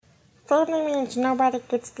certainly means nobody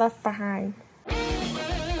gets left behind.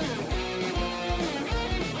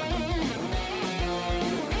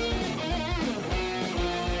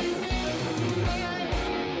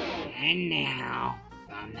 And now,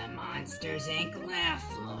 from the Monsters Inc. laugh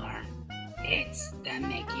floor, it's the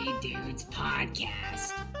Mickey Dudes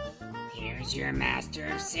Podcast. Here's your master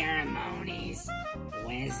of ceremonies,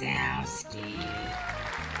 Wazowski.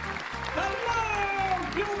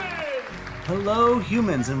 Hello, humans! Hello,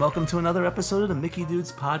 humans, and welcome to another episode of the Mickey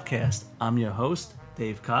Dudes Podcast. I'm your host,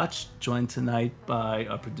 Dave Koch, joined tonight by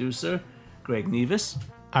our producer, Greg Nevis.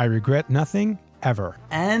 I regret nothing, ever.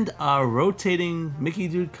 And our rotating Mickey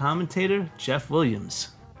Dude commentator, Jeff Williams.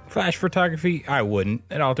 Flash photography, I wouldn't.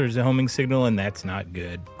 It alters the homing signal, and that's not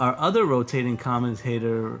good. Our other rotating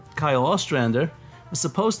commentator, Kyle Ostrander, was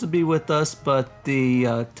supposed to be with us, but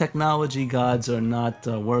the technology gods are not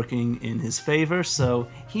working in his favor, so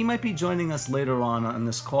he might be joining us later on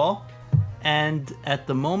this call. And at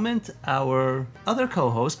the moment, our other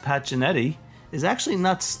co-host, Pat Giannetti, is actually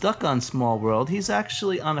not stuck on Small World. He's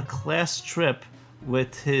actually on a class trip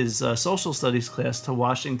with his social studies class to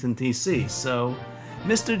Washington, D.C., so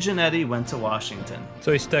Mr. Giannetti went to Washington.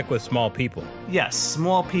 So he's stuck with small people. Yes,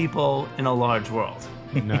 small people in a large world.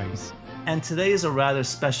 Nice. And today is a rather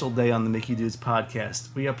special day on the Mickey Dudes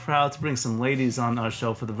Podcast. We are proud to bring some ladies on our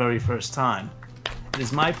show for the very first time. It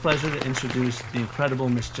is my pleasure to introduce the incredible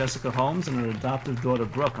Miss Jessica Holmes and her adoptive daughter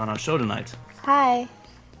Brooke on our show tonight. Hi.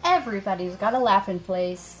 Everybody's got a laughing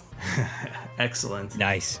place. Excellent.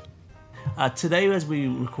 Nice. Today, as we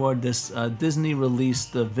record this, Disney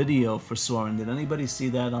released the video for Soarin'. Did anybody see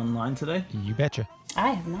that online today? You betcha. I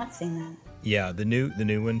have not seen that. Yeah, the new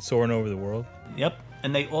one, Soaring Over the World. Yep.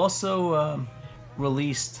 And they also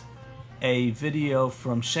released a video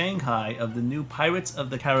from Shanghai of the new Pirates of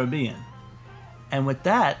the Caribbean. And with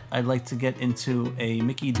that, I'd like to get into a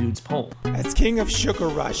Mickey Dudes poll. As King of Sugar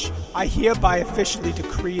Rush, I hereby officially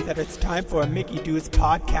decree that it's time for a Mickey Dudes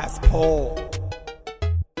Podcast poll.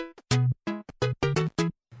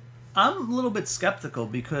 I'm a little bit skeptical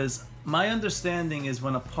because my understanding is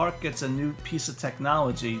when a park gets a new piece of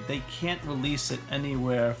technology, they can't release it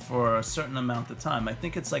anywhere for a certain amount of time. I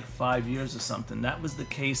think it's like 5 years or something. That was the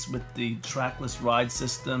case with the trackless ride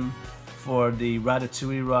system for the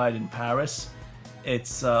Ratatouille ride in Paris.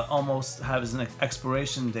 It's almost has an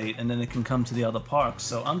expiration date, and then it can come to the other parks.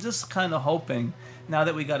 So I'm just kind of hoping, now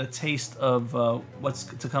that we got a taste of what's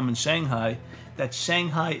to come in Shanghai, that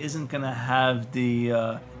Shanghai isn't going to have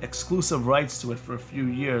the exclusive rights to it for a few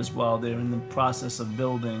years while they're in the process of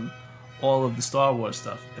building all of the Star Wars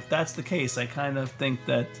stuff. If that's the case, I kind of think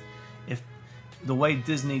that if the way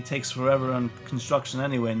Disney takes forever on construction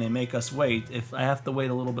anyway, and they make us wait, if I have to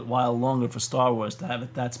wait a little bit while longer for Star Wars to have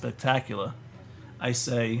it that spectacular, I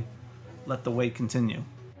say let the wait continue.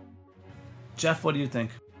 Jeff, what do you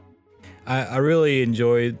think? I really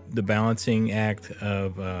enjoyed the balancing act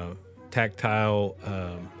of tactile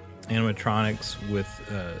animatronics with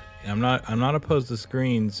I'm not opposed to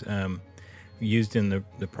screens used in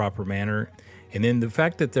the proper manner, and then the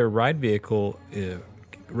fact that their ride vehicle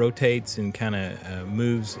rotates and kind of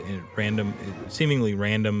moves in seemingly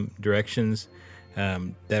random directions,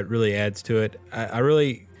 that really adds to it. I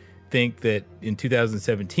really think that in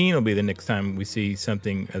 2017 will be the next time we see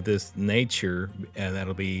something of this nature, and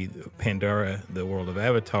that'll be Pandora, the world of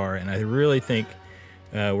Avatar, and I really think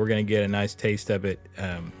we're going to get a nice taste of it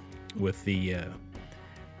with the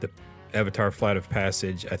Avatar Flight of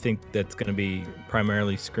Passage. I think that's going to be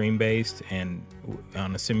primarily screen based and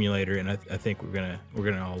on a simulator, and I think we're gonna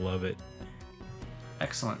all love it.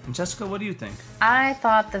 Excellent. And Jessica, what do you think? I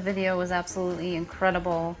thought the video was absolutely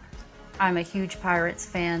incredible. I'm a huge Pirates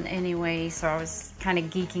fan anyway, so I was kind of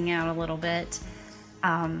geeking out a little bit.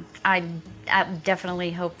 I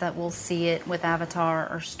definitely hope that we'll see it with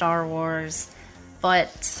Avatar or Star Wars,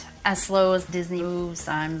 but as slow as Disney moves,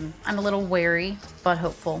 I'm a little wary, but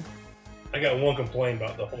hopeful. I got one complaint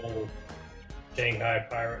about the whole Shanghai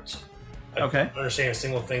Pirates. I Okay. don't understand a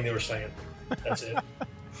single thing they were saying. That's it.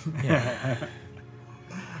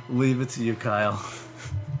 Leave it to you, Kyle.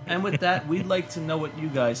 And with that, we'd like to know what you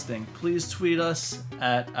guys think. Please tweet us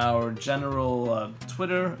at our general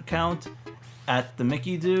Twitter account at the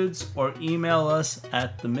Mickey Dudes, or email us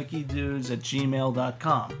at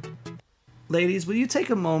themickeydudes@gmail.com. Ladies, will you take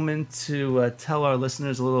a moment to tell our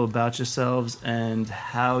listeners a little about yourselves and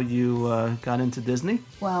how you got into Disney?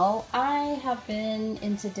 Well, I have been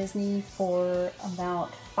into Disney for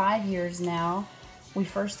about 5 years now. We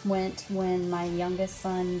first went when my oldest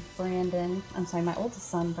son Brandon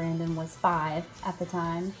was 5 at the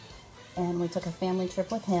time, and we took a family trip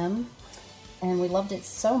with him, and we loved it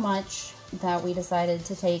so much that we decided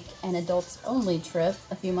to take an adults-only trip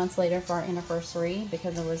a few months later for our anniversary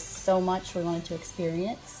because there was so much we wanted to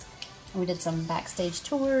experience. We did some backstage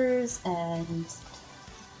tours and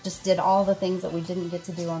just did all the things that we didn't get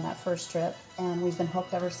to do on that first trip, and we've been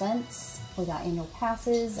hooked ever since. We got annual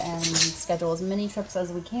passes and schedule as many trips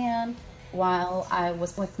as we can. While I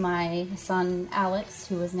was with my son Alex,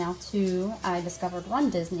 who is now 2, I discovered Run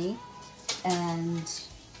Disney, and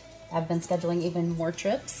I've been scheduling even more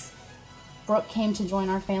trips. Brooke came to join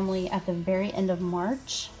our family at the very end of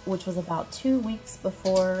March, which was about 2 weeks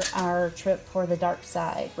before our trip for the Dark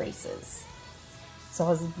Side races. So I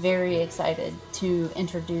was very excited to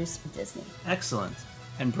introduce Disney. Excellent.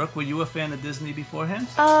 And Brooke, were you a fan of Disney beforehand?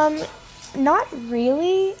 Not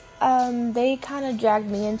really. They kind of dragged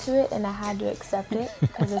me into it, and I had to accept it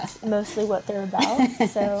because it's mostly what they're about.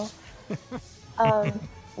 So,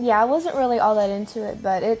 yeah, I wasn't really all that into it,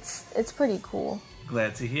 but it's pretty cool.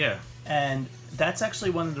 Glad to hear. And that's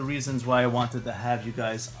actually one of the reasons why I wanted to have you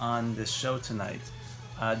guys on this show tonight.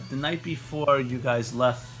 The night before you guys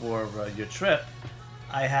left for your trip,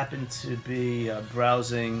 I happened to be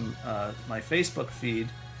browsing my Facebook feed,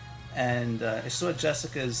 and I saw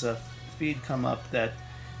Jessica's feed come up that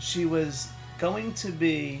she was going to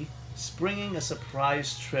be springing a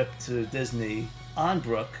surprise trip to Disney on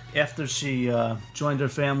Brooke after she joined her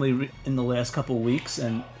family in the last couple of weeks,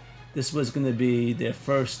 and this was going to be their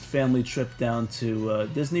first family trip down to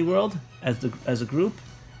Disney World as a group.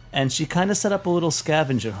 And she kind of set up a little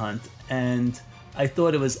scavenger hunt, and I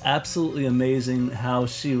thought it was absolutely amazing how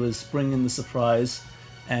she was springing the surprise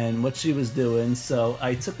and what she was doing. So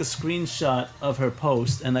I took a screenshot of her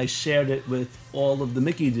post and I shared it with all of the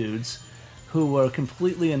Mickey dudes, who were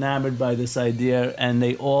completely enamored by this idea, and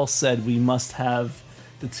they all said we must have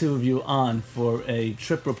the two of you on for a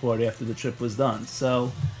trip report after the trip was done.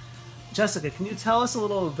 So Jessica, can you tell us a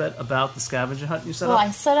little bit about the scavenger hunt you set up? Well,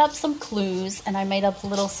 I set up some clues and I made up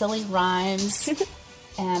little silly rhymes.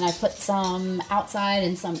 And I put some outside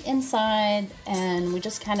and some inside, and we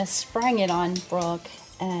just kind of sprang it on Brooke,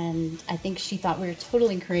 and I think she thought we were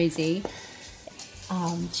totally crazy.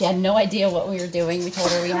 She had no idea what we were doing. We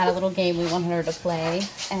told her we had a little game we wanted her to play,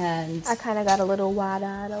 and I kind of got a little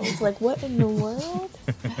wide-eyed. I was like, what in the world?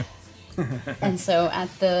 And so at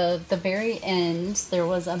the very end, there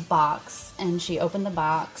was a box, and she opened the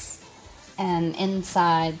box, and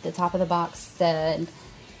inside the top of the box said,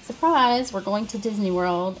 "Surprise, we're going to Disney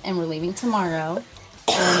World and we're leaving tomorrow."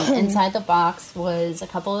 And inside the box was a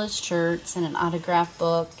couple of shirts and an autograph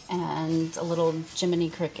book and a little Jiminy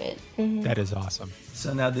Cricket. That is awesome.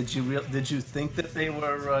 So now, did you think that they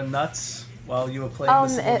were nuts while you were playing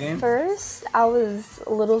this little game? At first, I was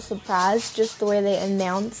a little surprised just the way they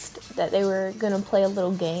announced that they were going to play a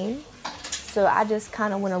little game. So I just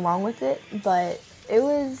kind of went along with it, but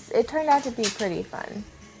it turned out to be pretty fun.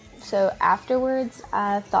 So afterwards,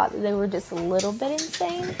 I thought that they were just a little bit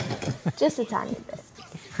insane, just a tiny bit.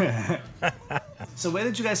 So where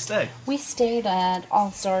did you guys stay? We stayed at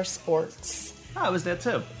All Star Sports. Oh, I was there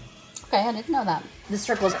too. Okay, I didn't know that. This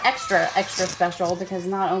trip was extra special because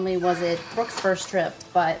not only was it Brooke's first trip,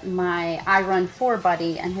 but my I Run 4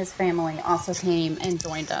 buddy and his family also came and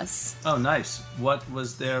joined us. Oh, nice. What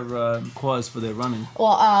was their cause for their running?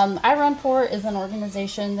 Well, I Run 4 is an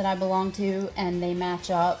organization that I belong to, and they match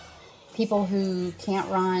up people who can't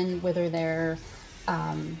run, whether they're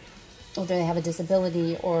whether they have a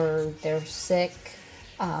disability or they're sick.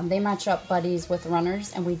 They match up buddies with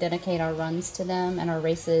runners, and we dedicate our runs to them and our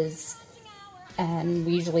races. And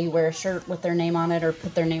we usually wear a shirt with their name on it or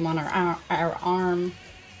put their name on our arm.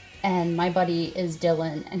 And my buddy is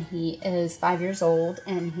Dylan, and he is 5 years old,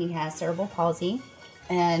 and he has cerebral palsy.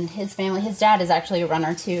 And his dad is actually a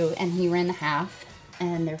runner too, and he ran the half.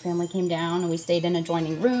 And their family came down, and we stayed in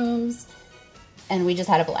adjoining rooms, and we just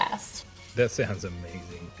had a blast. That sounds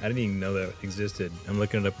amazing. I didn't even know that existed. I'm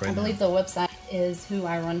looking it up right now. I believe the website is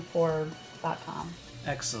whoirunfor.com.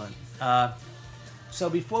 Excellent. So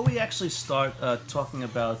before we actually start talking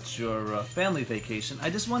about your family vacation, I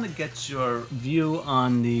just want to get your view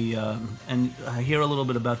on and hear a little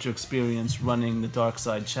bit about your experience running the Dark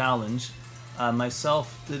Side Challenge.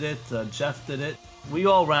 Myself did it, Jeff did it. We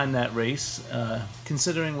all ran that race.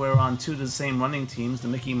 Considering we're on two of the same running teams, the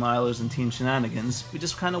Mickey Milers and Team Shenanigans, we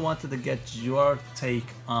just kind of wanted to get your take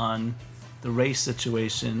on the race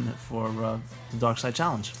situation for the Dark Side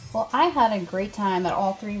Challenge. Well, I had a great time at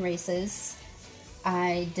all three races.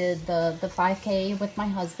 I did the 5K with my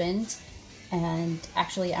husband, and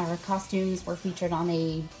actually our costumes were featured on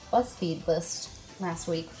a BuzzFeed list last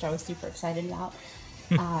week, which I was super excited about.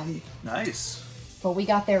 Nice. But we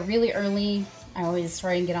got there really early. I always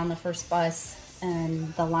try and get on the first bus,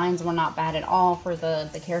 and the lines were not bad at all for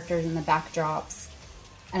the characters and the backdrops.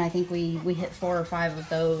 And I think we hit 4 or 5 of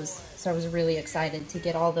those, so I was really excited to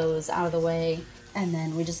get all those out of the way. And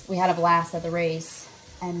then we had a blast at the race.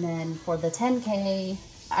 And then for the 10K,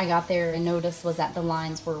 I got there and noticed was that the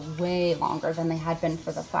lines were way longer than they had been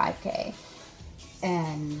for the 5K.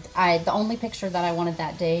 And the only picture that I wanted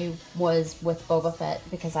that day was with Boba Fett,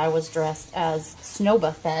 because I was dressed as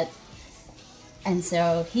Snowba Fett. And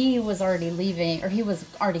so he was already leaving, or he was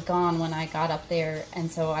already gone when I got up there,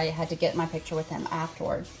 and so I had to get my picture with him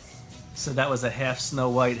afterward. So that was a half Snow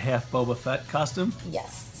White, half Boba Fett costume?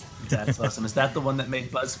 Yes. That's awesome. Is that the one that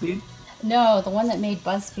made BuzzFeed? No, the one that made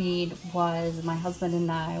BuzzFeed was my husband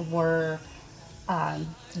and I were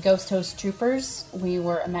Ghost Host Troopers. We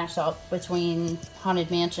were a mashup between Haunted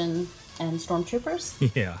Mansion and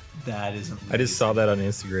Stormtroopers. Yeah. That is amazing. I just saw that on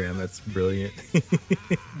Instagram. That's brilliant.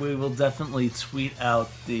 We will definitely tweet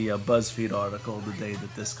out the BuzzFeed article the day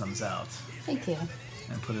that this comes out. Thank you.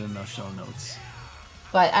 And put it in the show notes.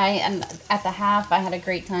 But at the half, I had a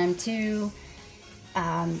great time too.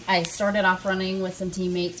 I started off running with some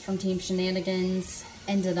teammates from Team Shenanigans,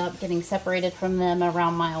 ended up getting separated from them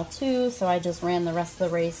around mile 2, so I just ran the rest of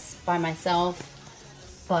the race by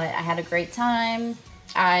myself. But I had a great time.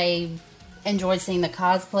 I enjoyed seeing the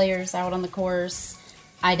cosplayers out on the course.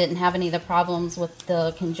 I didn't have any of the problems with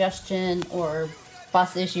the congestion or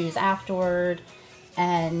bus issues afterward.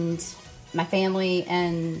 And my family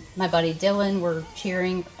and my buddy Dylan were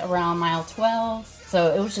cheering around mile 12.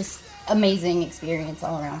 So it was just amazing experience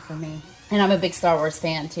all around for me. And I'm a big Star Wars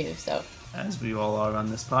fan too, so. As we all are on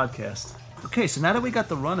this podcast. Okay, so now that we got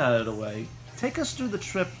the run out of the way, take us through the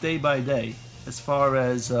trip day by day, as far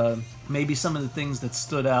as maybe some of the things that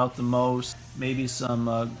stood out the most, maybe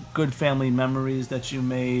some good family memories that you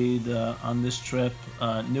made on this trip,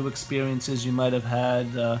 new experiences you might have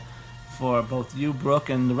had for both you, Brooke,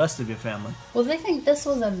 and the rest of your family. Well, I think this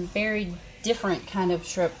was a very different kind of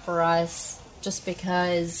trip for us, just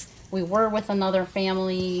because we were with another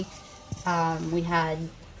family. We had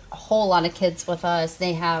a whole lot of kids with us.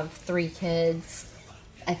 They have 3 kids.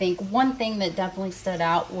 I think one thing that definitely stood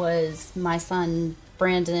out was my son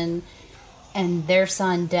Brandon and their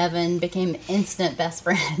son Devin became instant best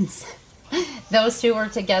friends. Those 2 were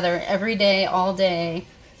together every day, all day,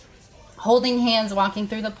 holding hands, walking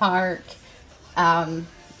through the park.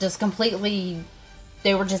 Just completely,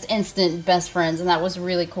 they were just instant best friends, and that was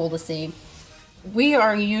really cool to see. We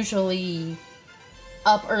are usually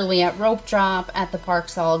up early at rope drop at the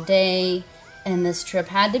parks all day, and this trip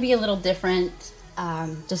had to be a little different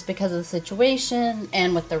just because of the situation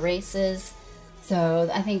and with the races. So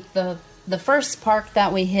I think the first park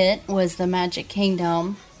that we hit was the Magic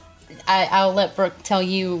Kingdom. I'll let Brooke tell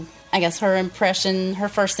you, I guess, her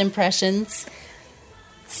first impressions.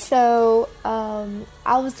 So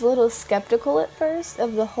I was a little skeptical at first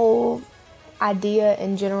of the whole idea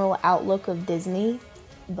and general outlook of Disney,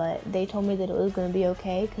 but they told me that it was going to be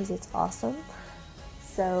okay because it's awesome.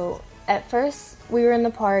 So at first we were in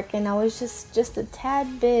the park and I was just a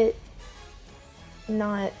tad bit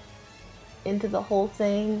not into the whole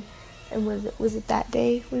thing. And was it that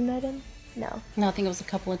day we met him? No, I think it was a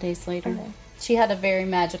couple of days later. Okay. She had a very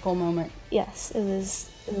magical moment. Yes, it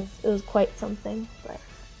was quite something. But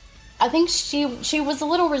I think she was a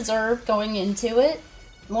little reserved going into it.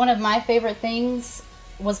 One of my favorite things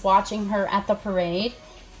was watching her at the parade,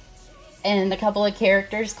 and a couple of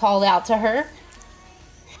characters called out to her,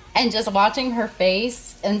 and just watching her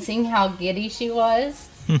face and seeing how giddy she was.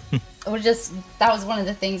 That was one of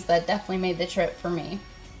the things that definitely made the trip for me.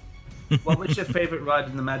 What was your favorite ride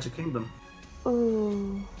in the Magic Kingdom?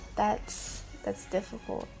 Ooh, that's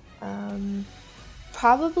difficult.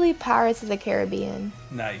 Probably Pirates of the Caribbean.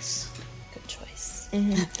 Nice. Good choice.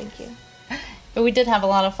 Thank you. But we did have a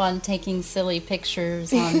lot of fun taking silly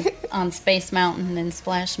pictures on Space Mountain and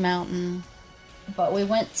Splash Mountain. But we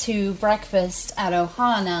went to breakfast at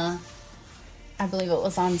Ohana. I believe it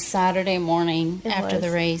was on Saturday morning after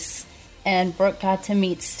the race. And Brooke got to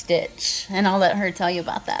meet Stitch. And I'll let her tell you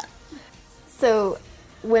about that. So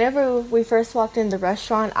whenever we first walked in the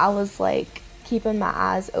restaurant, I was like keeping my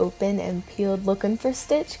eyes open and peeled looking for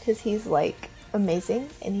Stitch because he's like amazing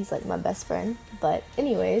and he's like my best friend. But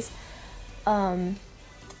anyways,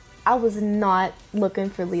 I was not looking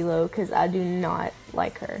for Lilo because I do not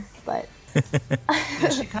like her. But yeah,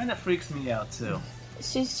 she kind of freaks me out too.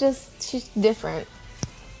 She's different.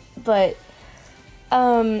 But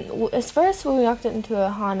as first when we walked into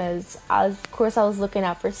Ohana's, I was looking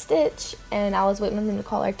out for Stitch, and I was waiting on them to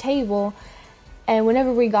call our table. And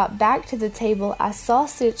whenever we got back to the table, I saw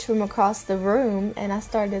Stitch from across the room, and I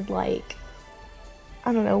started like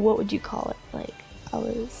I don't know, what would you call it? Like, I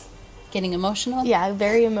was... Getting emotional? Yeah,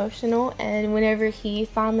 very emotional. And whenever he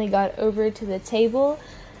finally got over to the table,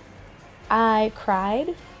 I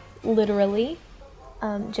cried, literally.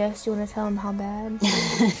 Jess, do you want to tell him how bad?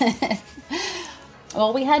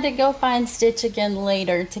 Well, we had to go find Stitch again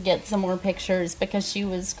later to get some more pictures because she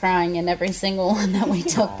was crying in every single one that we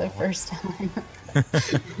took the first time.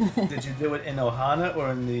 Did you do it in Ohana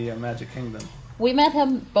or in the Magic Kingdom? We met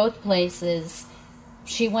him both places.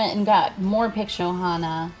 She went and got more picture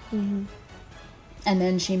Ohana. Mm-hmm. And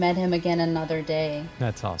then she met him again another day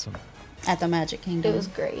That's awesome. at the Magic Kingdom. It was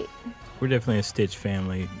great. We're definitely a Stitch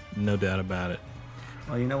family, no doubt about it.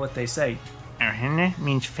 Well, you know what they say. Ohana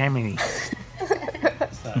means family.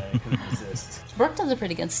 Sorry, I couldn't resist. Brooke does a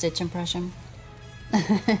pretty good Stitch impression.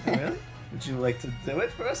 Oh, really? Would you like to do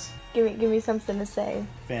it for us? Give me something to say.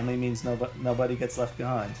 Family means nobody gets left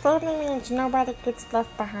behind. Family means nobody gets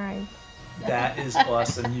left behind. That is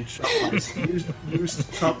awesome. You Trump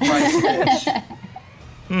Trump my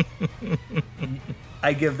Stitch.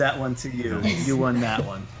 I give that one to you. You won that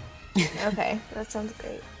one. Okay, that sounds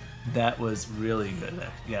great. That was really good.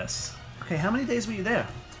 Yes. Okay, how many days were you there?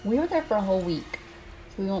 We were there for a whole week.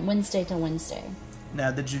 We went Wednesday to Wednesday.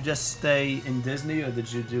 Now, did you just stay in Disney, or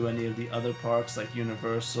did you do any of the other parks like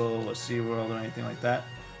Universal or SeaWorld or anything like that?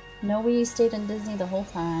 No, we stayed in Disney the whole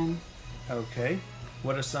time. Okay.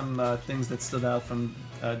 What are some things that stood out from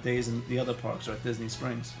days in the other parks or at Disney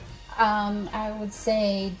Springs? I would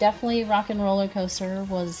say definitely Rock and Roller Coaster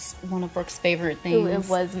was one of Brooke's favorite things. Ooh, it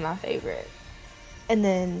was my favorite. And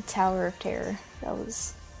then Tower of Terror. That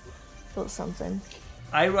was something.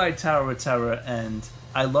 I ride Tower of Terror, and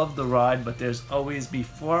I love the ride, but there's always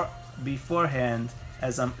beforehand,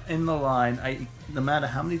 as I'm in the line, no matter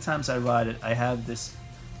how many times I ride it, I have this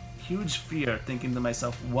huge fear, thinking to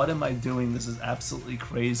myself, what am I doing? This is absolutely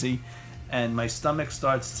crazy. And my stomach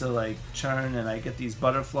starts to like churn, and I get these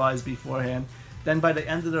butterflies beforehand. Then by the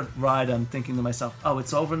end of the ride, I'm thinking to myself, oh,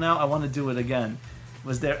 it's over now, I want to do it again.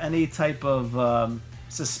 Was there any type of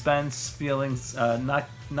suspense feelings, not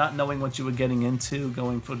knowing what you were getting into,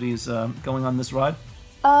 going on this ride?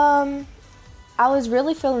 I was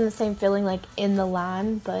really feeling the same feeling like in the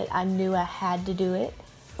line, but I knew I had to do it.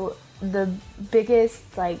 The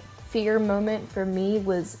biggest like fear moment for me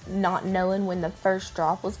was not knowing when the first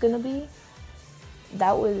drop was gonna be.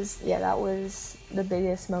 That was the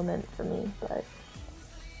biggest moment for me, but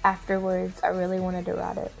afterwards I really wanted to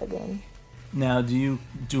ride it again. Now, do you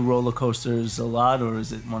do roller coasters a lot, or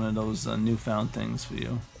is it one of those newfound things for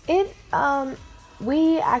you?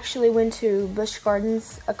 We actually went to Busch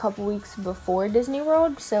Gardens a couple weeks before Disney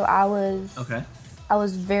World, so I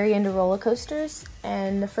was very into roller coasters,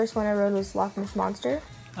 and the first one I rode was Loch Ness Monster.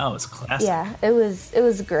 Oh, it's classic. Yeah, it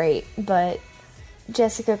was great, but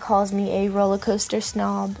Jessica calls me a roller coaster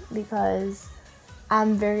snob because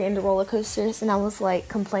I'm very into roller coasters, and I was like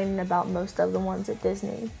complaining about most of the ones at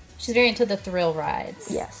Disney. She's very into the thrill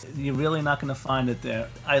rides. Yes. You're really not going to find it there.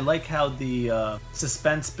 I like how the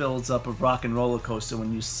suspense builds up of Rock and Roller Coaster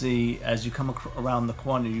when you see, as you come around the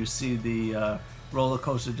corner, you see the roller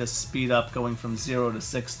coaster just speed up, going from 0 to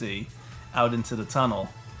 60 out into the tunnel.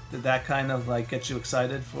 Did that kind of like get you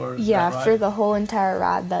excited for that ride? For the whole entire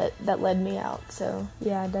ride that led me out. So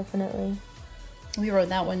yeah, definitely. We rode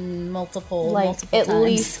that one multiple at times.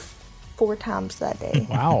 least 4 times that day.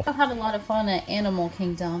 Wow. I had a lot of fun at Animal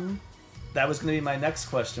Kingdom. That was going to be my next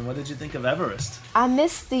question. What did you think of Everest? I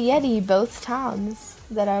missed the Yeti both times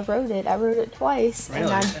that I rode it. I rode it twice, Really?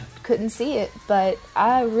 and I couldn't see it, but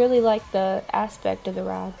I really liked the aspect of the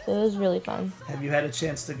ride. So it was really fun. Have you had a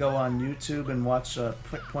chance to go on YouTube and watch a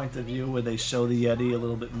point of view where they show the Yeti a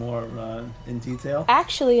little bit more in detail?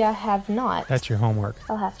 Actually, I have not. That's your homework.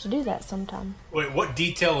 I'll have to do that sometime. Wait, what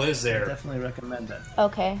detail is there? Definitely recommend that.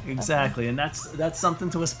 Okay. Exactly, and that's something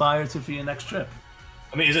to aspire to for your next trip.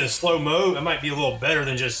 I mean, is it a slow mo? It might be a little better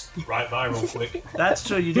than just right by real quick. That's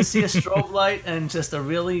true. You just see a strobe light and just a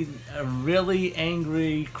really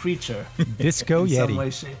angry creature. Disco in Yeti. some way,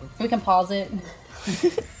 shape. We can pause it.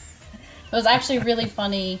 It was actually really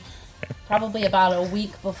funny. Probably about a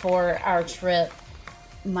week before our trip,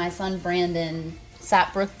 my son Brandon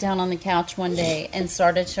sat Brooke down on the couch one day and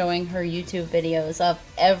started showing her YouTube videos of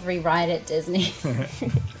every ride at Disney.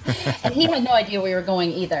 And he had no idea we were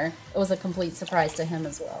going either. It was a complete surprise to him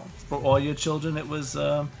as well. For all your children, it was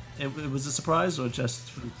a surprise, or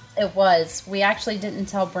just for... It was. We actually didn't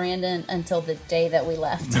tell Brandon until the day that we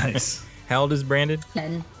left. Nice. How old is Brandon?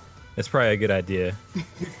 10. That's probably a good idea.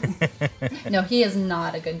 No, he is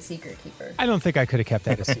not a good secret keeper. I don't think I could have kept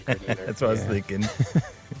that a secret either. That's what I was thinking.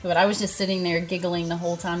 But I was just sitting there giggling the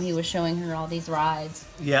whole time he was showing her all these rides.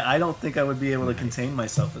 Yeah, I don't think I would be able to contain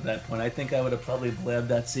myself at that point. I think I would have probably blabbed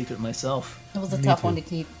that secret myself. It was a tough one to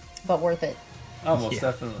keep, but worth it. Almost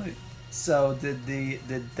definitely. So did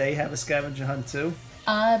they have a scavenger hunt too?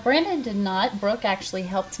 Brandon did not. Brooke actually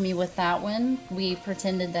helped me with that one. We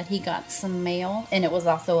pretended that he got some mail, and it was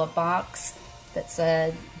also a box that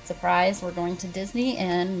said, "Surprise, we're going to Disney,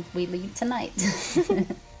 and we leave tonight."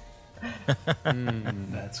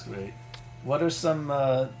 That's great. What are some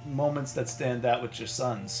moments that stand out with your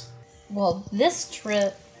sons? Well, this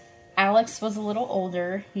trip, Alex was a little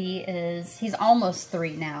older. He's almost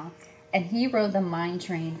 3 now, and he rode the mine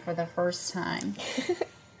train for the first time.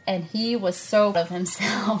 And he was so proud of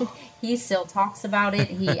himself. He still talks about it.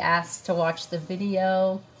 He asked to watch the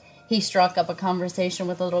video. He struck up a conversation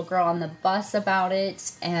with a little girl on the bus about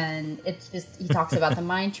it, and he talks about the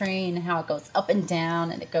mine train and how it goes up and down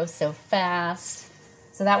and it goes so fast.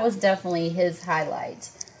 So that was definitely his highlight.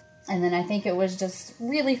 And then I think it was just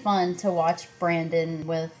really fun to watch Brandon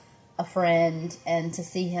with a friend and to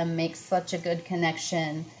see him make such a good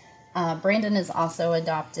connection. Brandon is also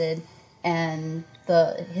adopted, and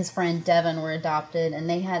his friend Devin were adopted, and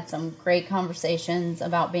they had some great conversations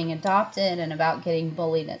about being adopted and about getting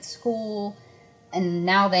bullied at school. And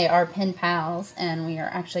now they are pen pals, and we are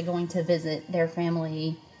actually going to visit their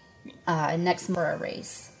family next for a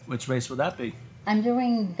race. Which race would that be? I'm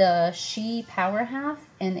doing the She Power Half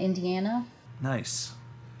in Indiana. Nice.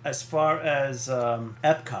 As far as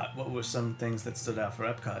Epcot, what were some things that stood out for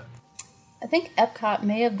Epcot? I think Epcot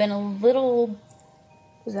may have been a little...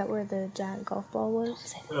 Was that where the giant golf ball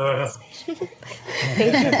was?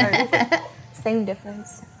 Same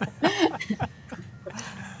difference.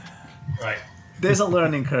 Right. There's a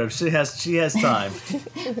learning curve. She has time.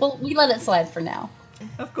 Well, we let it slide for now.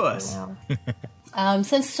 Of course.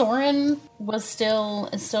 Since Soarin' is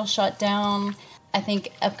still shut down, I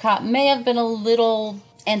think Epcot may have been a little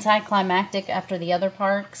anticlimactic after the other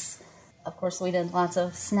parks. Of course, we did lots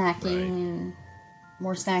of snacking and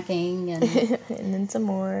more snacking and And then some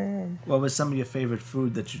more. And... What was some of your favorite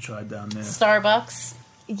food that you tried down there? Starbucks.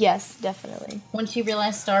 Yes, definitely. When she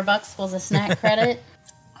realized Starbucks was a snack credit.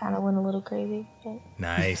 Kind of went a little crazy. But...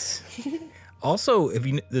 Nice. Also,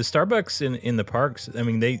 the Starbucks in the parks, I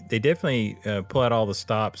mean, they definitely pull out all the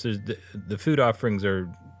stops. The food offerings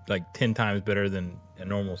are like 10 times better than a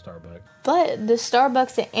normal Starbucks. But the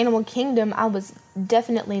Starbucks at Animal Kingdom, I was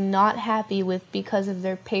definitely not happy with because of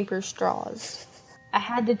their paper straws. I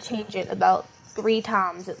had to change it about 3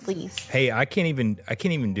 times at least. Hey, I can't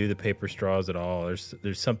even do the paper straws at all.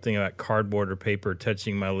 There's something about cardboard or paper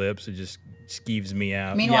touching my lips. It just skeeves me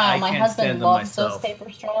out. Meanwhile, my husband loves those paper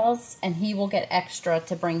straws, and he will get extra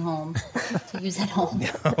to bring home to use at home.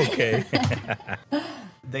 Okay.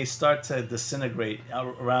 They start to disintegrate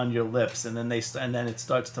around your lips, and then it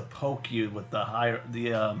starts to poke you with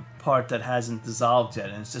the part that hasn't dissolved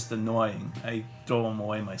yet, and it's just annoying. I throw them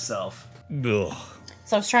away myself. Ugh.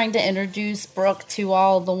 So I was trying to introduce Brooke to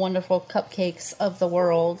all the wonderful cupcakes of the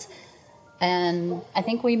world. And I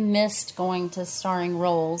think we missed going to Starring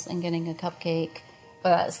Rolls and getting a cupcake.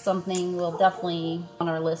 But that's something we'll definitely on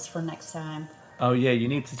our list for next time. Oh, yeah, you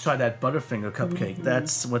need to try that Butterfinger cupcake. Mm-hmm.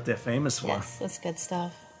 That's what they're famous for. Yes, that's good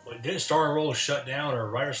stuff. Wait, didn't Starring Rolls shut down or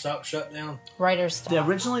Writer's Stop shut down? Writer's Stop.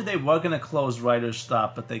 Originally, they were going to close Writer's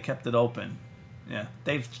Stop, but they kept it open. Yeah,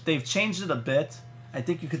 they've changed it a bit. I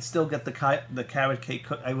think you could still get the carrot cake.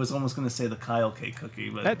 I was almost going to say the Kyle cake cookie,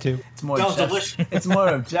 but that too. It's more. It's more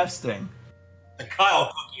of Jeff's thing. The Kyle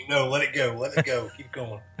cookie. No, let it go. Let it go. Keep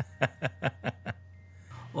going.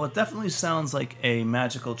 Well, it definitely sounds like a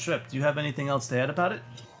magical trip. Do you have anything else to add about it?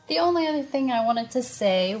 The only other thing I wanted to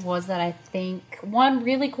say was that I think one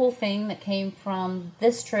really cool thing that came from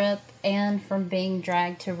this trip and from being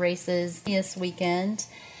dragged to races this weekend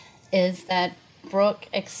is that Brooke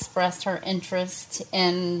expressed her interest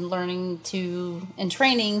in training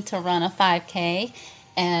to run a 5K,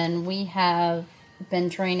 and we have been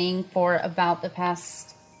training for about the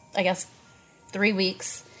past, 3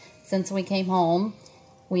 weeks since we came home.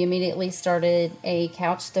 We immediately started a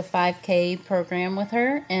Couch to 5K program with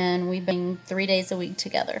her, and we've been 3 days a week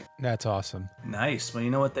together. That's awesome. Nice. Well, you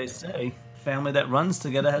know what they say. Family that runs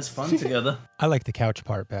together has fun together. I like the couch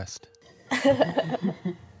part best.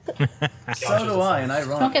 So do I, and I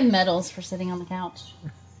run. Don't get medals for sitting on the couch.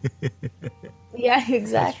 Yeah,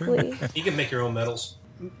 exactly. You can make your own medals.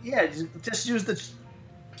 Yeah, just use the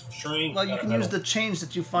string. Well, you can use the change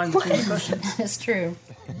that you find between the cushions. That's true.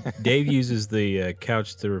 Dave uses the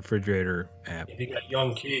couch to refrigerator app. If you got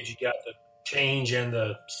young kids, you got the change and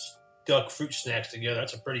the duck fruit snacks together.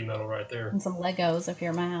 That's a pretty medal right there. And some Legos if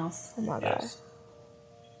you're at my house. Oh my gosh.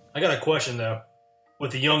 I got a question though.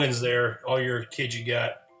 With the youngins there, all your kids you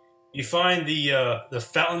got, you find the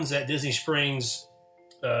fountains at Disney Springs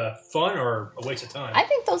fun or a waste of time? I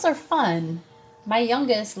think those are fun. My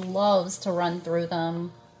youngest loves to run through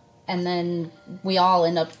them, and then we all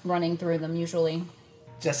end up running through them usually.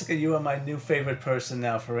 Jessica, you are my new favorite person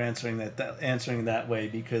now for answering that way,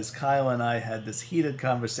 because Kyle and I had this heated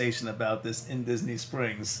conversation about this in Disney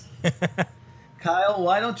Springs. Kyle,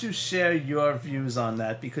 why don't you share your views on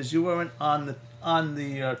that? Because you weren't on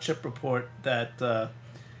the trip report that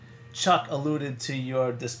Chuck alluded to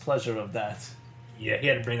your displeasure of that. Yeah, he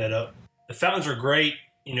had to bring that up. The fountains are great.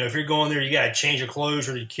 You know, if you're going there, you got to change your clothes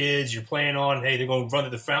for your kids. You're planning on, hey, they're going to run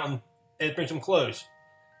to the fountain. Hey, bring some clothes.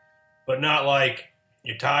 But not like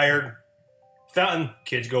you're tired. Fountain,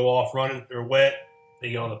 kids go off running. They're wet.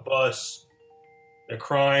 They get on the bus. They're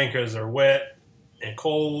crying because they're wet and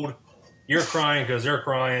cold. You're crying because they're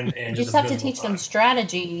crying. And You just have to teach them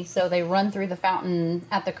strategy so they run through the fountain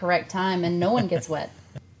at the correct time and no one gets wet.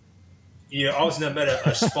 Yeah, I was never met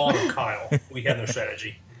a spawn of Kyle. We had no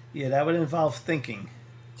strategy. Yeah, that would involve thinking.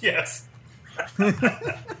 Yes. Wait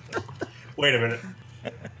a minute.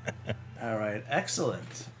 All right,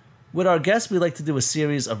 excellent. With our guests, we like to do a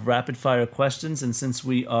series of rapid-fire questions, and since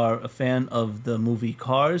we are a fan of the movie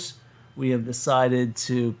Cars, we have decided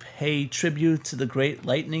to pay tribute to the great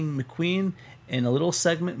Lightning McQueen in a little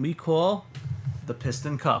segment we call the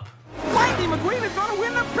Piston Cup. Lightning McQueen is going to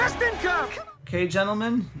win the Piston Cup! Okay,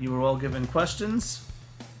 gentlemen, you were all given questions.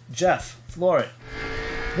 Jeff, floor it.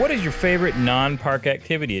 What is your favorite non-park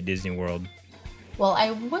activity at Disney World? Well,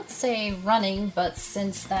 I would say running, but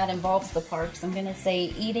since that involves the parks, I'm going to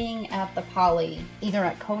say eating at the Poly, either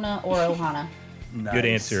at Kona or Ohana. Nice. Good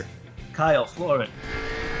answer. Kyle, floor it.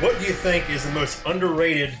 What do you think is the most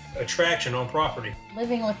underrated attraction on property?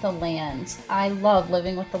 Living with the land. I love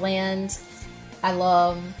living with the land. I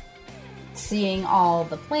love seeing all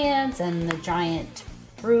the plants and the giant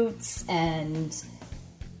fruits, and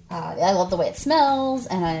I love the way it smells,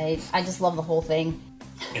 and I just love the whole thing.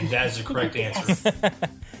 And that is the correct answer.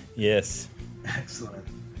 Yes. Excellent.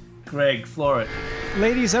 Greg, floor it.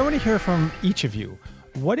 Ladies, I want to hear from each of you.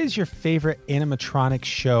 What is your favorite animatronic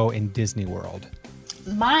show in Disney World?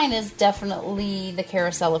 Mine is definitely the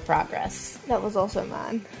Carousel of Progress. That was also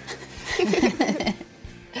mine.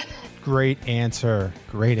 Great answer.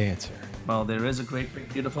 Great answer. Well, there is a great,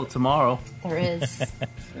 big, beautiful tomorrow. There is.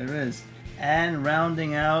 There is. And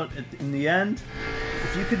rounding out in the end,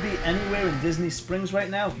 if you could be anywhere in Disney Springs right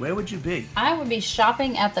now, where would you be? I would be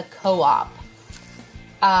shopping at the Co-op.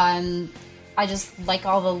 I just like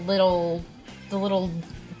all the little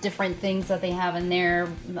different things that they have in there.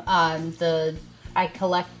 I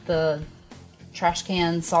collect the trash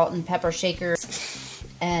can salt and pepper shakers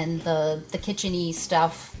and the kitchen-y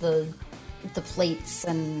stuff, the plates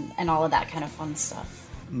and all of that kind of fun stuff.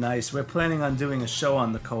 Nice. We're planning on doing a show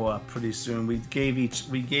on the Co-op pretty soon. We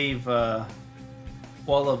gave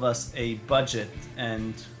all of us a budget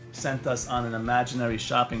and sent us on an imaginary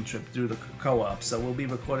shopping trip through the Co-op. So we'll be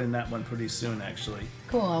recording that one pretty soon, actually.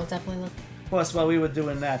 Cool. I'll definitely look. Plus, while we were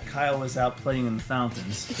doing that, Kyle was out playing in the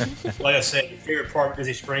fountains. Like I said, your favorite part of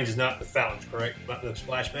Disney Springs is not the fountains, correct? Not the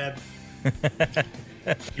splash pad?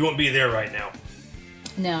 You won't be there right now.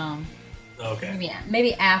 No. Okay.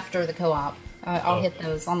 Maybe after the Co-op. I'll hit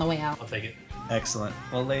those on the way out. I'll take it. Excellent.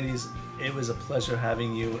 Well, ladies, it was a pleasure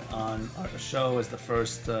having you on our show as the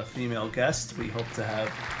first female guest. We hope to have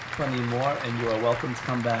plenty more, and you are welcome to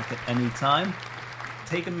come back at any time.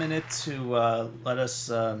 Take a minute to let us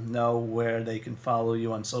know where they can follow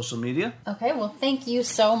you on social media. Okay, well, thank you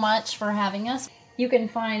so much for having us. You can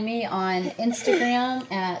find me on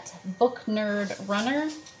Instagram at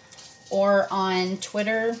BookNerdRunner, or on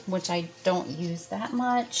Twitter, which I don't use that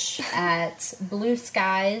much, at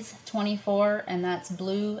BlueSkyze24, and that's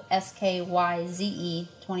Blue SKYZE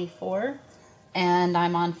 24. And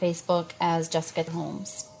I'm on Facebook as Jessica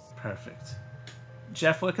Holmes. Perfect.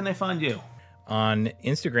 Jeff, where can they find you? On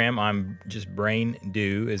Instagram, I'm just Brain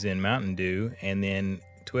Dew, as in Mountain Dew, and then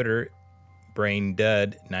Twitter,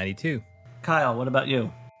 BrainDud92. Kyle, what about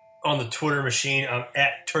you? On the Twitter machine, I'm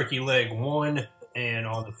at TurkeyLeg1, and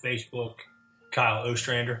on the Facebook, Kyle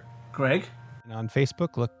Ostrander. Greg? And on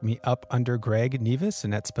Facebook, look me up under Greg Nevis,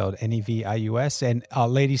 and that's spelled Nevius. And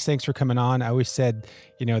ladies, thanks for coming on. I always said,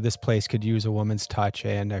 this place could use a woman's touch,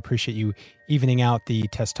 and I appreciate you evening out the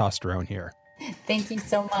testosterone here. Thank you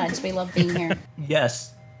so much. We love being here.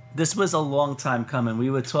 Yes, this was a long time coming. We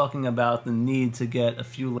were talking about the need to get a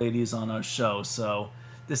few ladies on our show, so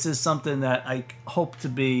this is something that I hope to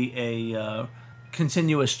be a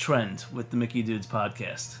continuous trend with the Mickey Dudes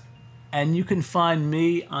podcast. And you can find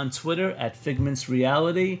me on Twitter at Figments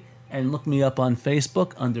Reality, and look me up on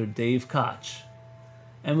Facebook under Dave Koch.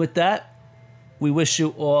 And with that, we wish you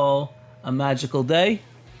all a magical day.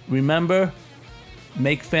 Remember,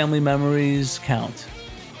 make family memories count.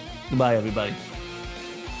 Goodbye, everybody.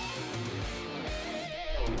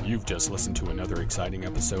 You've just listened to another exciting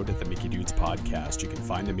episode of the Mickey Dudes Podcast. You can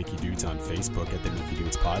find the Mickey Dudes on Facebook at the Mickey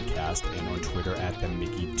Dudes Podcast and on Twitter at the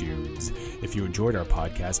Mickey Dudes. If you enjoyed our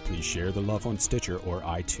podcast, please share the love on Stitcher or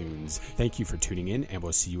iTunes. Thank you for tuning in, and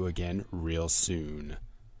we'll see you again real soon.